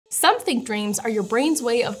Some think dreams are your brain's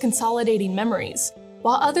way of consolidating memories,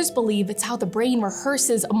 while others believe it's how the brain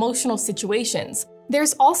rehearses emotional situations.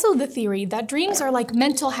 There's also the theory that dreams are like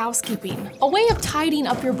mental housekeeping, a way of tidying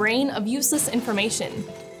up your brain of useless information.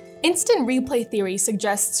 Instant replay theory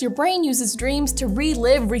suggests your brain uses dreams to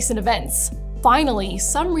relive recent events. Finally,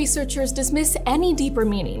 some researchers dismiss any deeper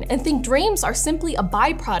meaning and think dreams are simply a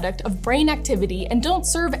byproduct of brain activity and don't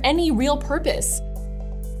serve any real purpose.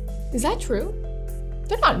 Is that true?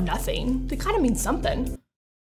 They're not nothing. They kind of mean something.